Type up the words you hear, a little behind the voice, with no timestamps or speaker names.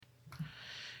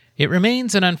It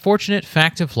remains an unfortunate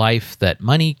fact of life that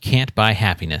money can't buy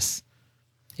happiness.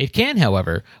 It can,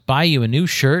 however, buy you a new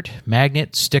shirt,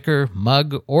 magnet, sticker,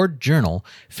 mug, or journal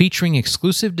featuring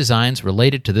exclusive designs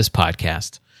related to this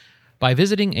podcast. By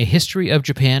visiting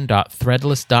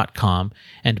ahistoryofjapan.threadless.com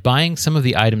and buying some of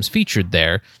the items featured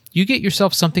there, you get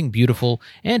yourself something beautiful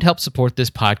and help support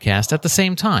this podcast at the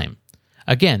same time.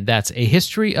 Again, that's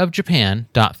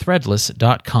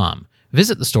ahistoryofjapan.threadless.com.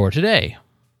 Visit the store today.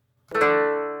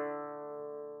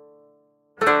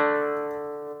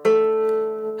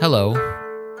 Hello,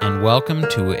 and welcome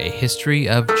to A History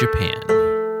of Japan.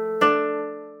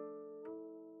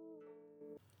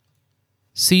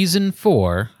 Season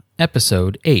 4,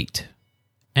 Episode 8,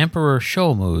 Emperor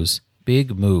Shōmu's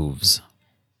Big Moves.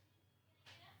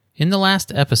 In the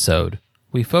last episode,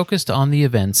 we focused on the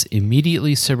events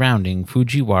immediately surrounding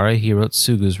Fujiwara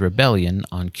Hirotsugu's rebellion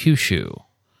on Kyushu.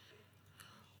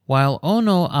 While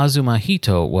Ono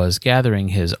Azumahito was gathering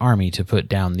his army to put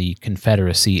down the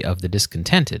Confederacy of the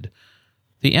Discontented,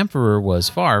 the emperor was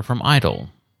far from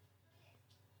idle.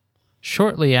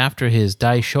 Shortly after his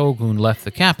daishogun left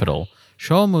the capital,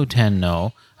 Shōmu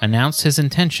Tenno announced his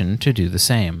intention to do the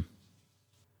same.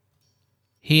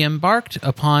 He embarked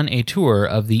upon a tour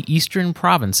of the eastern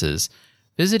provinces,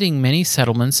 visiting many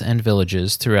settlements and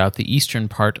villages throughout the eastern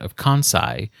part of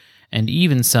Kansai, and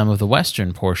even some of the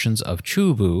western portions of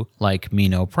Chubu, like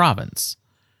Mino Province.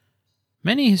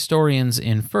 Many historians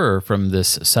infer from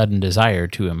this sudden desire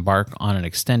to embark on an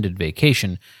extended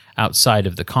vacation outside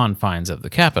of the confines of the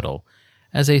capital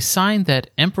as a sign that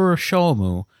Emperor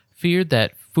Shōmu feared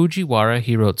that Fujiwara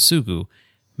Hirotsugu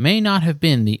may not have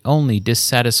been the only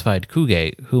dissatisfied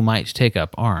Kuge who might take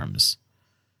up arms.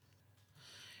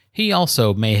 He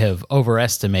also may have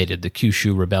overestimated the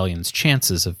Kyushu rebellion's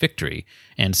chances of victory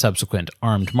and subsequent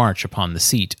armed march upon the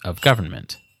seat of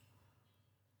government.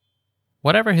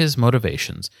 Whatever his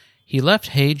motivations, he left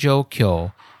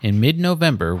Heijo-kyo in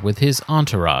mid-November with his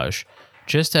entourage,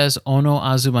 just as Ono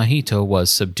Azumahito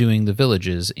was subduing the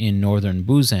villages in northern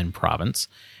Buzen province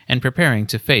and preparing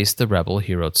to face the rebel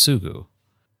Hirotsugu.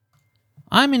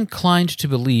 I'm inclined to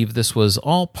believe this was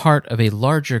all part of a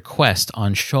larger quest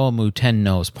on Shōmu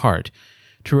Tenno's part,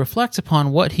 to reflect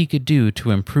upon what he could do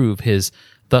to improve his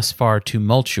thus far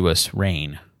tumultuous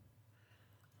reign.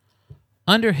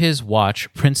 Under his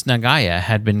watch, Prince Nagaya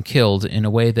had been killed in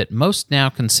a way that most now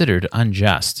considered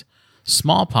unjust.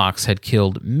 Smallpox had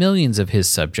killed millions of his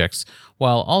subjects,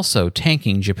 while also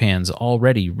tanking Japan's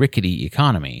already rickety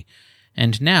economy,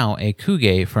 and now a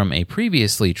Kuge from a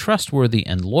previously trustworthy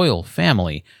and loyal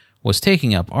family was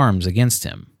taking up arms against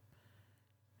him.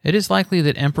 It is likely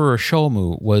that Emperor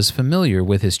Shōmu was familiar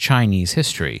with his Chinese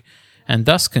history, and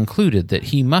thus concluded that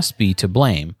he must be to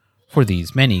blame for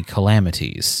these many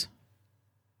calamities.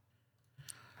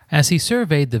 As he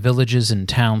surveyed the villages and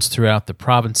towns throughout the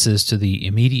provinces to the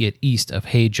immediate east of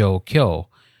Heijo-kyo,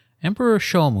 Emperor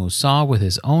Shōmu saw with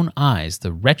his own eyes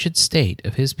the wretched state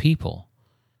of his people.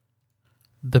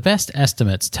 The best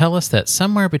estimates tell us that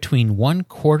somewhere between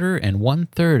 1/4 and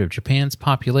 1/3 of Japan's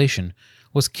population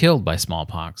was killed by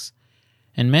smallpox,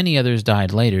 and many others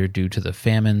died later due to the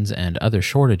famines and other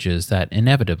shortages that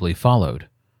inevitably followed.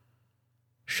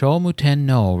 Shōmu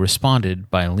Tenno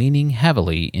responded by leaning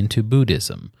heavily into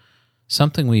Buddhism,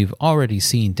 something we've already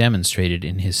seen demonstrated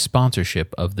in his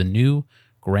sponsorship of the new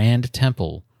Grand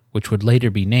Temple, which would later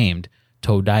be named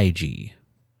Todaiji.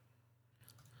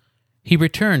 He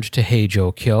returned to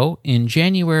Heijo-kyo in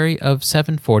January of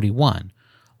 741,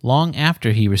 long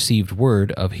after he received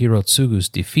word of Hirotsugu's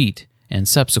defeat and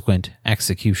subsequent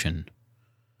execution.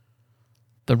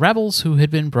 The rebels who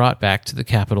had been brought back to the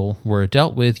capital were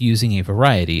dealt with using a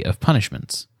variety of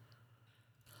punishments.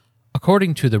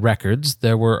 According to the records,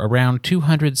 there were around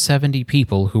 270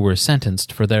 people who were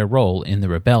sentenced for their role in the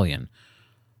rebellion.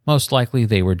 Most likely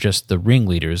they were just the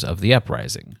ringleaders of the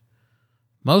uprising.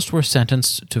 Most were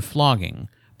sentenced to flogging,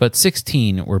 but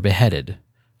 16 were beheaded,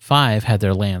 5 had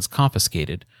their lands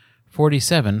confiscated,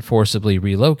 47 forcibly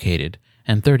relocated,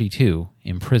 and 32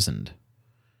 imprisoned.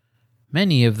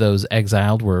 Many of those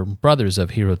exiled were brothers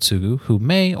of Hirotsugu who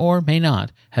may or may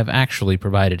not have actually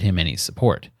provided him any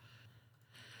support.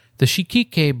 The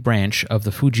Shikike branch of the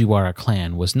Fujiwara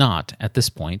clan was not, at this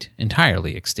point,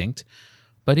 entirely extinct,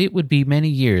 but it would be many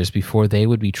years before they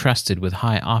would be trusted with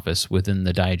high office within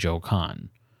the Daijo-kan.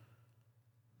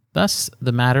 Thus,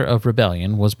 the matter of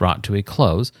rebellion was brought to a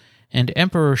close, and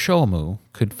Emperor Shōmu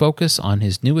could focus on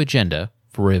his new agenda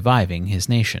for reviving his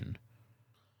nation.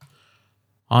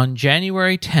 On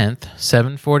January 10th,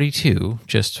 742,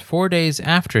 just 4 days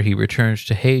after he returned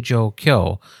to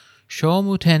Heijo-kyo,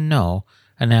 Shōmu Tenno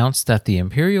announced that the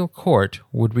imperial court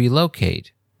would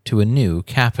relocate to a new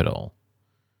capital.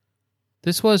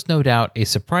 This was no doubt a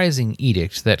surprising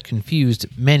edict that confused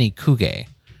many kuge.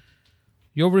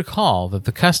 You'll recall that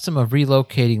the custom of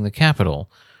relocating the capital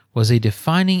was a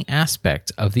defining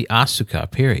aspect of the Asuka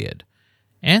period,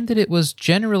 and that it was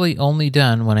generally only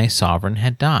done when a sovereign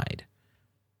had died.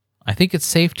 I think it's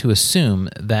safe to assume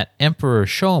that Emperor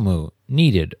Shōmu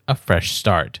needed a fresh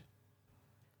start.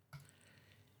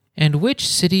 And which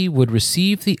city would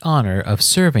receive the honor of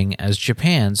serving as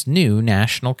Japan's new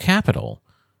national capital?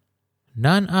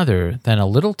 None other than a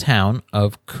little town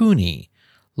of Kuni,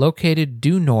 located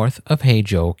due north of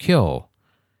Heijo-kyo.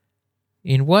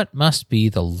 In what must be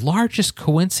the largest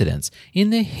coincidence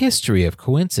in the history of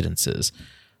coincidences,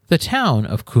 the town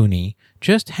of Kuni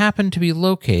just happened to be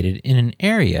located in an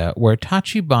area where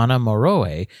Tachibana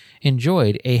Moroe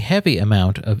enjoyed a heavy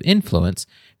amount of influence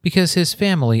because his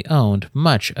family owned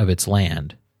much of its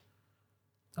land.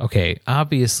 Okay,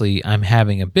 obviously I'm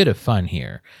having a bit of fun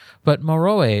here, but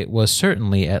Moroe was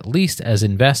certainly at least as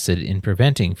invested in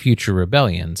preventing future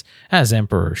rebellions as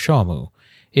Emperor Shōmu,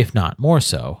 if not more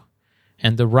so,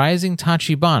 and the rising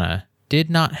Tachibana did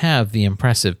not have the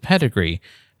impressive pedigree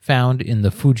found in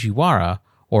the Fujiwara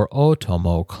or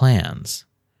Otomo clans.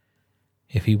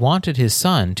 If he wanted his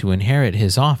son to inherit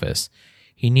his office,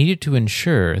 he needed to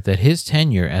ensure that his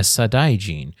tenure as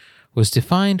Sadaijin was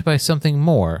defined by something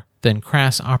more than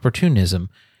crass opportunism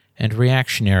and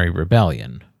reactionary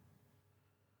rebellion.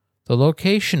 The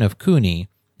location of Kuni,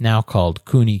 now called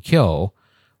Kuni-kyo,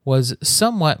 was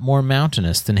somewhat more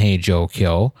mountainous than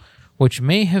Heijo-kyo, which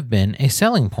may have been a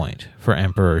selling point for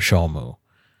Emperor Shōmu.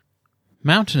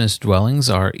 Mountainous dwellings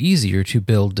are easier to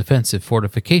build defensive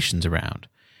fortifications around,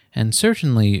 and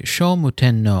certainly Shōmu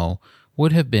Tenno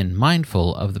would have been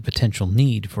mindful of the potential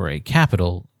need for a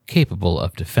capital capable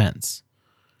of defense.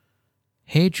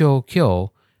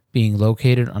 Heijo-kyo, being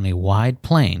located on a wide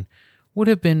plain, would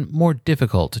have been more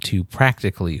difficult to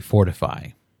practically fortify.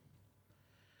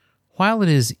 While it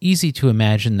is easy to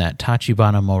imagine that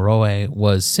Tachibana Moroe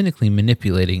was cynically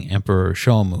manipulating Emperor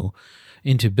Shōmu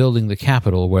into building the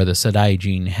capital where the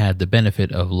Sadaijin had the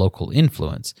benefit of local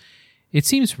influence, it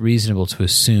seems reasonable to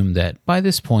assume that by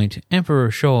this point Emperor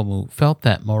Shōmu felt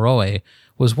that Moroe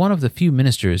was one of the few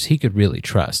ministers he could really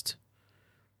trust.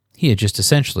 He had just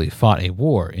essentially fought a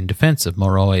war in defense of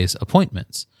Moroe's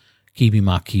appointments,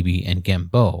 Kibi-ma-kibi and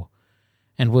Gembo,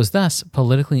 and was thus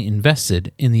politically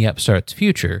invested in the upstart's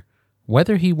future,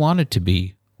 whether he wanted to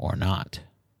be or not.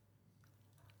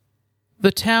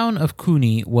 The town of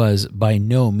Kuni was by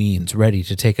no means ready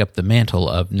to take up the mantle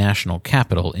of national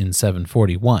capital in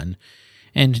 741,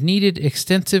 and needed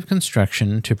extensive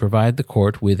construction to provide the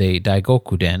court with a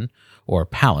daigokuden, or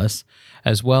palace,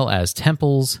 as well as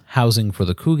temples, housing for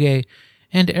the kuge,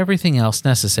 and everything else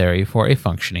necessary for a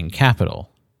functioning capital.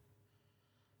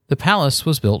 The palace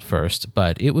was built first,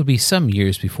 but it would be some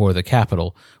years before the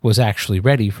capital was actually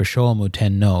ready for Shōmu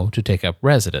Tenno to take up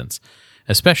residence,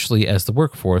 especially as the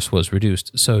workforce was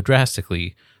reduced so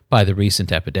drastically by the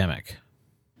recent epidemic.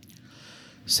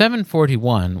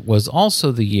 741 was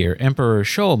also the year Emperor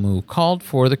Shōmu called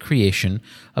for the creation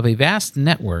of a vast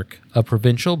network of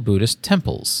provincial Buddhist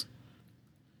temples.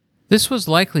 This was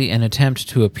likely an attempt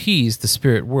to appease the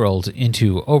spirit world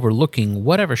into overlooking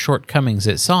whatever shortcomings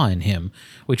it saw in him,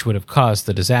 which would have caused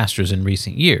the disasters in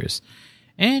recent years,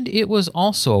 and it was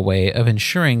also a way of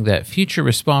ensuring that future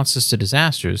responses to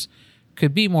disasters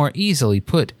could be more easily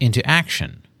put into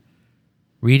action.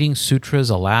 Reading sutras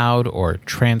aloud or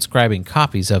transcribing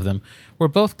copies of them were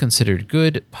both considered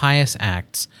good, pious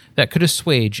acts that could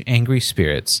assuage angry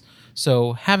spirits,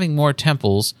 so having more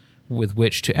temples with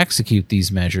which to execute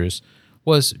these measures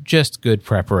was just good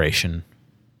preparation.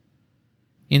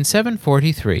 In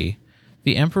 743,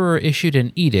 the emperor issued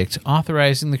an edict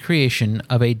authorizing the creation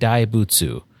of a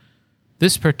daibutsu.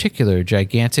 This particular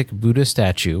gigantic Buddha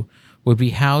statue would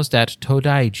be housed at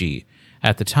Todaiji,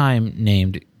 at the time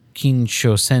named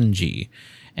Kinshosenji,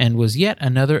 and was yet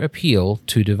another appeal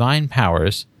to divine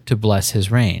powers to bless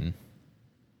his reign.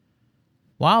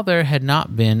 While there had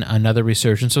not been another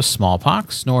resurgence of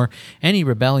smallpox, nor any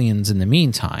rebellions in the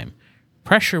meantime,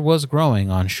 pressure was growing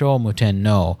on Shōmu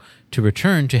Tenno to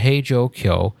return to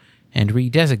Heijo-kyo and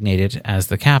redesignate it as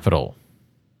the capital.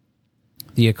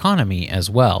 The economy, as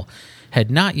well,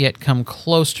 had not yet come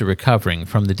close to recovering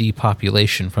from the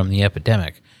depopulation from the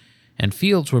epidemic, and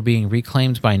fields were being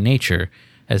reclaimed by nature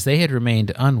as they had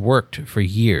remained unworked for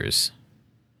years.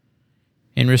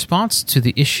 In response to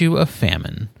the issue of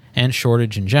famine and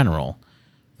shortage in general,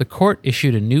 the court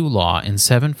issued a new law in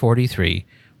 743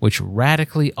 which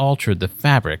radically altered the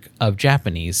fabric of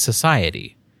Japanese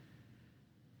society.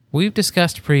 We've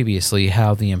discussed previously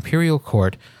how the imperial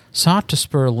court sought to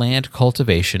spur land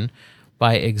cultivation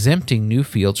by exempting new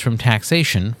fields from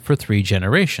taxation for 3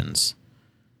 generations.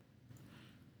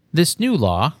 This new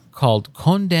law, called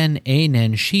Konden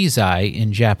Einen Shizai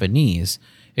in Japanese,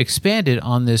 expanded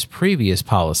on this previous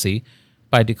policy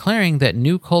by declaring that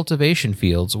new cultivation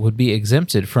fields would be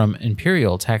exempted from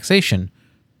imperial taxation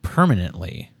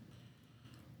permanently.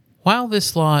 While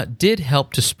this law did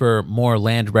help to spur more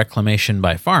land reclamation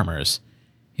by farmers,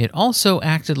 it also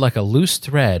acted like a loose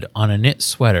thread on a knit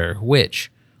sweater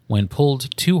which, when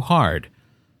pulled too hard,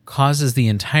 causes the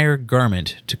entire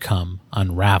garment to come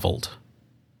unraveled.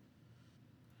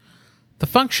 The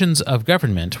functions of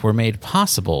government were made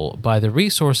possible by the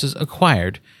resources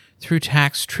acquired through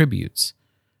tax tributes,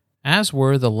 as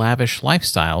were the lavish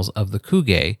lifestyles of the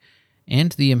Kuge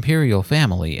and the imperial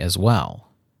family as well.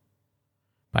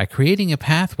 By creating a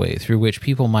pathway through which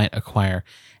people might acquire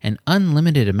an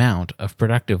unlimited amount of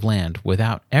productive land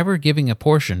without ever giving a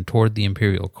portion toward the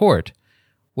imperial court,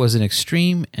 was an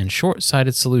extreme and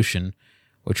short-sighted solution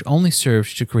which only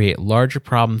served to create larger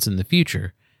problems in the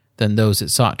future than those it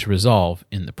sought to resolve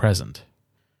in the present.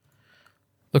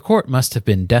 The court must have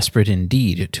been desperate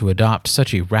indeed to adopt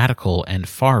such a radical and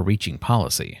far-reaching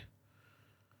policy.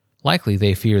 Likely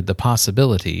they feared the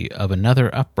possibility of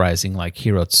another uprising like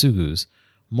Hirotsugu's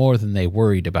more than they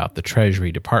worried about the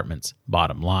Treasury Department's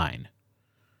bottom line.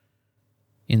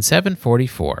 In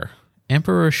 744,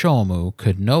 Emperor Shōmu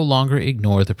could no longer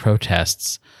ignore the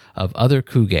protests of other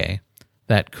Kuge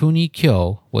that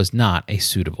Kuni-kyo was not a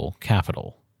suitable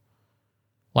capital.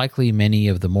 Likely many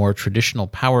of the more traditional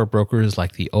power brokers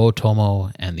like the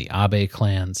Otomo and the Abe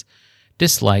clans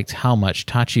disliked how much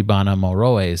Tachibana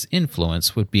Moroe's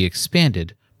influence would be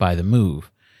expanded by the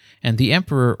move, and the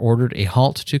emperor ordered a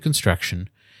halt to construction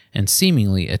and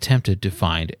seemingly attempted to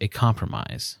find a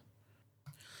compromise.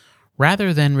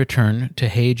 Rather than return to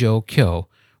Heijo-kyo,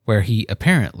 where he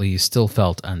apparently still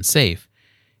felt unsafe,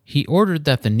 he ordered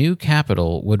that the new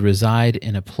capital would reside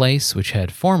in a place which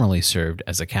had formerly served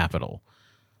as a capital,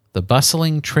 the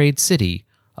bustling trade city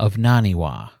of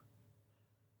Naniwa.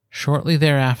 Shortly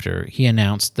thereafter, he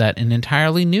announced that an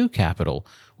entirely new capital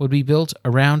would be built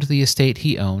around the estate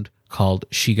he owned called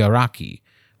Shigaraki,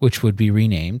 which would be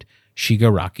renamed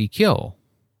Shigaraki-kyo.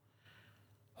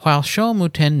 While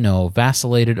Shōmu Tenno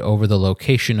vacillated over the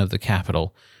location of the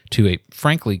capital to a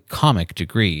frankly comic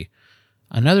degree,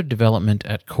 another development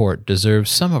at court deserves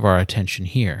some of our attention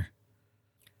here.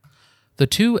 The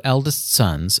 2 eldest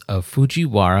sons of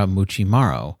Fujiwara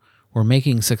Muchimaro were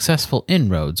making successful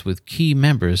inroads with key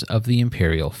members of the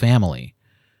imperial family.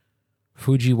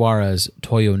 Fujiwara's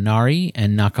Toyonari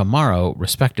and Nakamaro,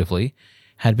 respectively,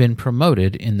 had been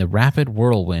promoted in the rapid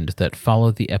whirlwind that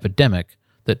followed the epidemic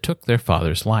that took their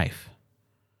father's life.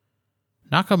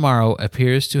 Nakamaro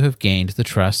appears to have gained the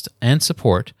trust and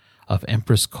support of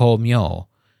Empress Komyo,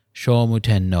 Shōmu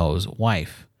Tenno's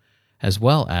wife, as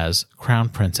well as Crown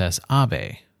Princess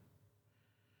Abe.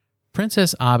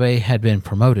 Princess Abe had been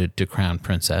promoted to Crown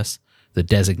Princess, the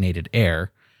designated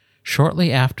heir,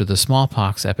 shortly after the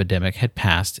smallpox epidemic had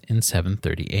passed in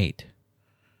 738.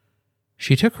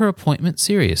 She took her appointment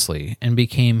seriously and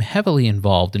became heavily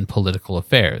involved in political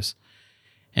affairs,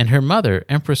 and her mother,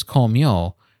 Empress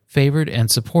Komyo, favored and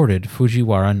supported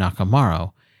Fujiwara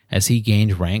Nakamaro as he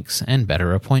gained ranks and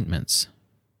better appointments.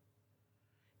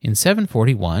 In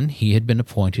 741, he had been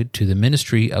appointed to the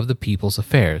Ministry of the People's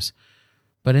Affairs,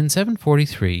 but in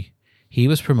 743, he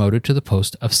was promoted to the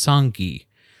post of Sangi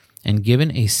and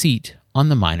given a seat on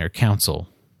the minor council.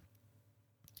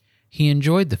 He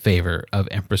enjoyed the favor of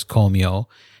Empress Komyo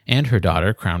and her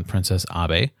daughter, Crown Princess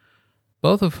Abe,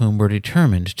 both of whom were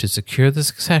determined to secure the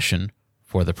succession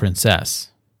for the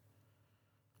princess.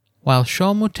 While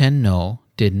Shōmu Tenno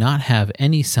did not have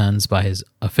any sons by his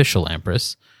official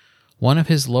empress, one of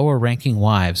his lower-ranking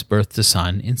wives birthed a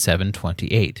son in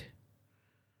 728.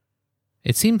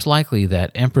 It seems likely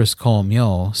that Empress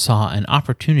Komyo saw an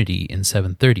opportunity in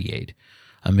 738,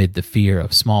 amid the fear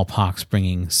of smallpox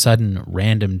bringing sudden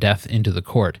random death into the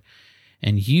court,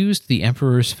 and used the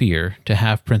emperor's fear to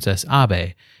have Princess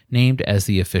Abe named as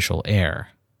the official heir.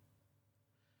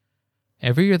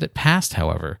 Every year that passed,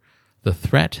 however, the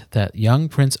threat that young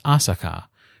Prince Asaka,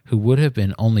 who would have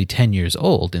been only 10 years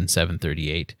old in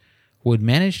 738, would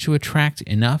manage to attract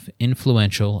enough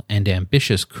influential and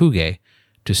ambitious Kuge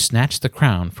to snatch the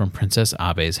crown from Princess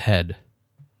Abe's head.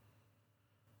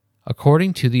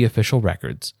 According to the official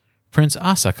records, Prince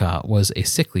Asaka was a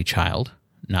sickly child,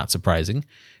 not surprising,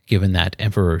 given that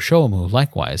Emperor Shōmu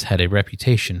likewise had a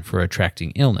reputation for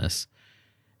attracting illness,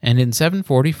 and in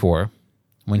 744,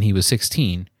 when he was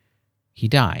 16, he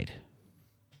died.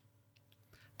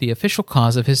 The official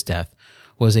cause of his death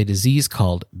was a disease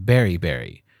called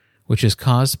beriberi, which is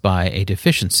caused by a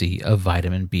deficiency of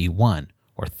vitamin B1,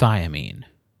 or thiamine.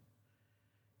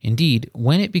 Indeed,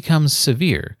 when it becomes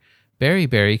severe,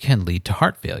 beriberi can lead to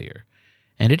heart failure,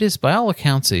 and it is by all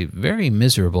accounts a very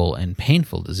miserable and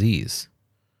painful disease.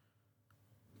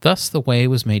 Thus the way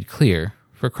was made clear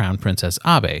for Crown Princess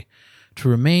Abe to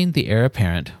remain the heir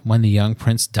apparent when the young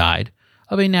prince died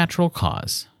of a natural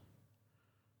cause.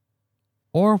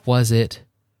 Or was it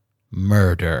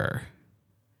murder?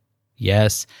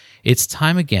 Yes, it's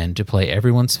time again to play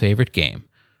everyone's favorite game.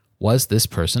 Was this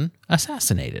person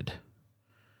assassinated?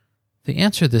 The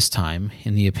answer this time,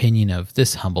 in the opinion of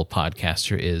this humble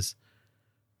podcaster, is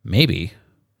maybe.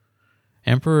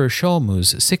 Emperor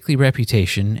Shōmu's sickly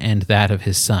reputation and that of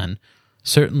his son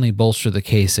certainly bolster the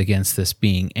case against this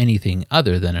being anything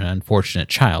other than an unfortunate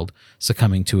child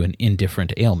succumbing to an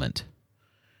indifferent ailment.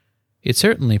 It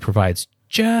certainly provides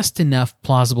just enough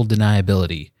plausible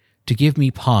deniability to give me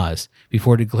pause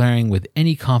before declaring with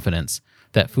any confidence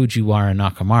that Fujiwara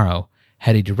Nakamaro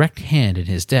had a direct hand in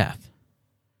his death.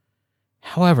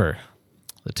 However,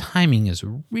 the timing is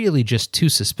really just too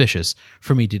suspicious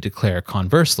for me to declare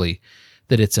conversely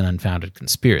that it's an unfounded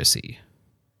conspiracy.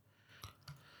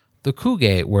 The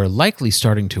Kuge were likely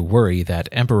starting to worry that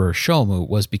Emperor Shōmu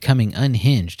was becoming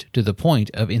unhinged to the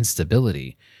point of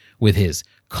instability, with his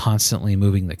constantly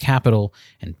moving the capital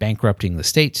and bankrupting the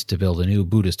state to build a new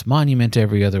Buddhist monument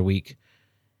every other week.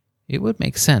 It would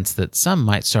make sense that some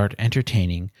might start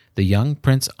entertaining the young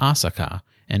Prince Asaka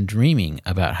and dreaming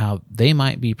about how they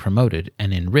might be promoted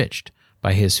and enriched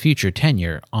by his future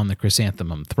tenure on the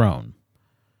chrysanthemum throne.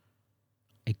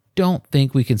 I don't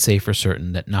think we can say for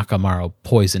certain that Nakamaro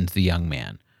poisoned the young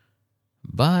man,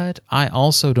 but I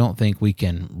also don't think we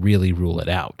can really rule it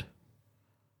out.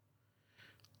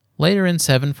 Later in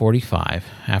 745,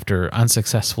 after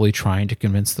unsuccessfully trying to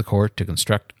convince the court to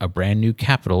construct a brand new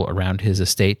capital around his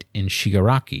estate in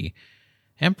Shigaraki,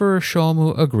 Emperor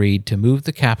Shōmu agreed to move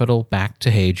the capital back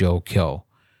to Heijo-kyo,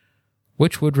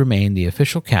 which would remain the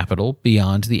official capital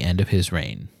beyond the end of his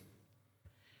reign.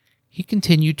 He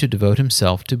continued to devote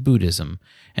himself to Buddhism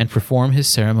and perform his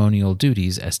ceremonial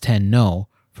duties as Tenno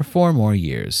for 4 more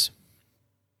years.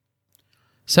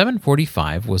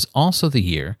 745 was also the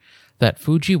year that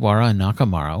Fujiwara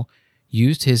Nakamaro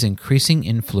used his increasing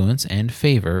influence and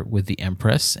favor with the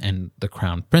Empress and the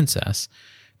Crown Princess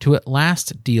to at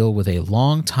last deal with a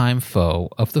long-time foe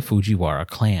of the Fujiwara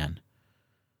clan.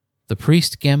 The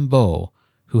priest Gembo,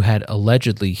 who had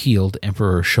allegedly healed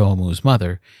Emperor Shōmu's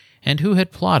mother and who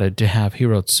had plotted to have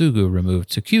Hirotsugu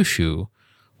removed to Kyushu,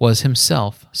 was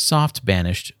himself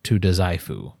soft-banished to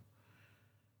Dazaifu.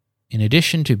 In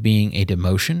addition to being a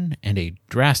demotion and a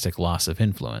drastic loss of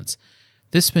influence,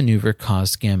 this maneuver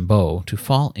caused Gembo to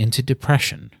fall into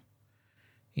depression.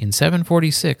 In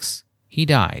 746, he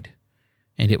died,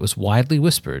 and it was widely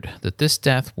whispered that this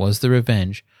death was the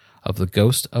revenge of the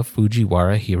ghost of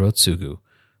Fujiwara Hirotsugu,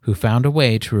 who found a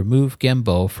way to remove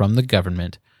Gembo from the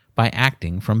government by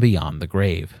acting from beyond the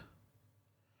grave.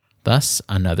 Thus,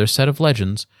 another set of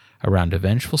legends around a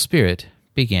vengeful spirit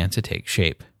began to take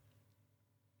shape.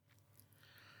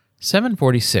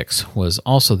 746 was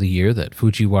also the year that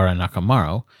Fujiwara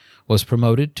Nakamaro was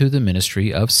promoted to the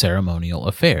Ministry of Ceremonial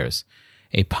Affairs,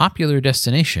 a popular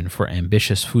destination for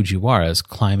ambitious Fujiwaras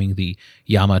climbing the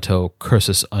Yamato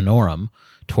cursus honorum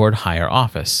toward higher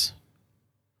office.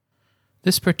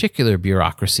 This particular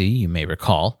bureaucracy, you may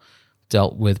recall,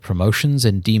 dealt with promotions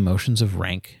and demotions of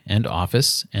rank and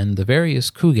office, and the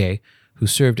various kuge who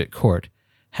served at court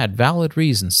had valid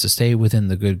reasons to stay within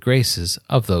the good graces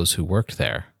of those who worked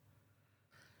there.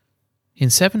 In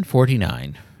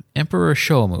 749, Emperor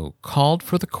Shōmu called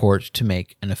for the court to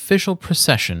make an official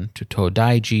procession to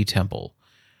Todaiji Temple,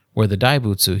 where the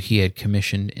daibutsu he had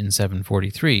commissioned in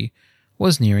 743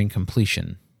 was nearing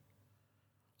completion.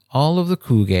 All of the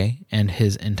kuge and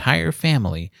his entire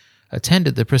family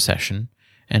attended the procession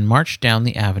and marched down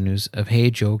the avenues of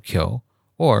Heijo-kyo,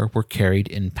 or were carried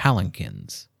in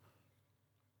palanquins.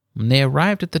 When they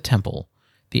arrived at the temple,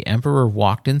 the emperor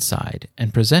walked inside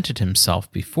and presented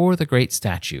himself before the great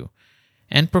statue,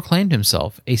 and proclaimed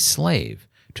himself a slave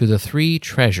to the 3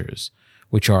 treasures,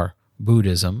 which are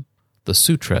Buddhism, the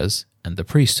sutras, and the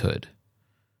priesthood.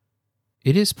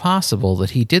 It is possible that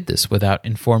he did this without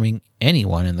informing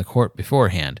anyone in the court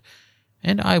beforehand,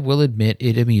 and I will admit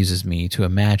it amuses me to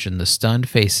imagine the stunned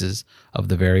faces of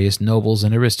the various nobles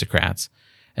and aristocrats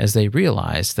as they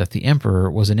realized that the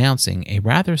emperor was announcing a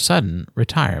rather sudden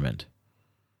retirement.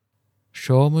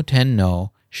 Shōmu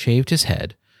Tenno shaved his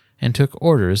head and took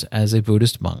orders as a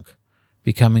Buddhist monk,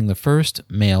 becoming the first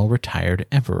male retired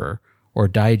emperor or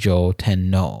Daijo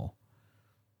Tenno.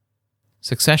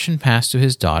 Succession passed to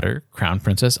his daughter, Crown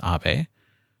Princess Abe,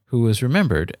 who was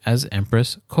remembered as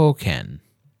Empress Koken.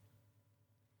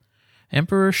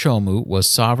 Emperor Shōmu was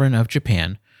sovereign of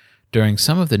Japan during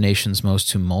some of the nation's most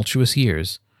tumultuous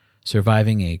years,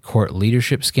 surviving a court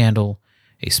leadership scandal,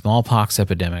 a smallpox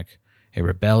epidemic, a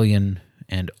rebellion,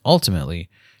 and ultimately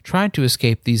tried to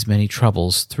escape these many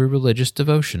troubles through religious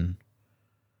devotion.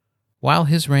 While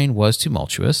his reign was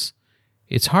tumultuous,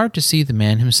 it's hard to see the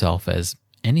man himself as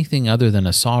anything other than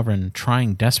a sovereign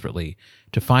trying desperately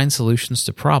to find solutions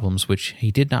to problems which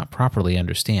he did not properly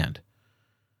understand.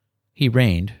 He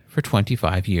reigned for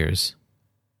 25 years.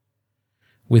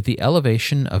 With the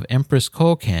elevation of Empress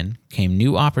Koken came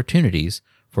new opportunities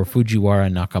for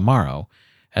Fujiwara Nakamaro,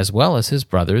 as well as his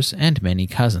brothers and many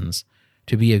cousins,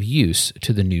 to be of use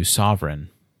to the new sovereign.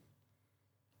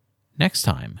 Next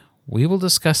time, we will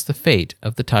discuss the fate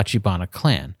of the Tachibana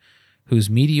clan, whose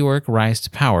meteoric rise to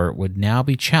power would now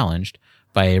be challenged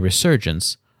by a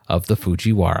resurgence of the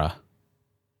Fujiwara.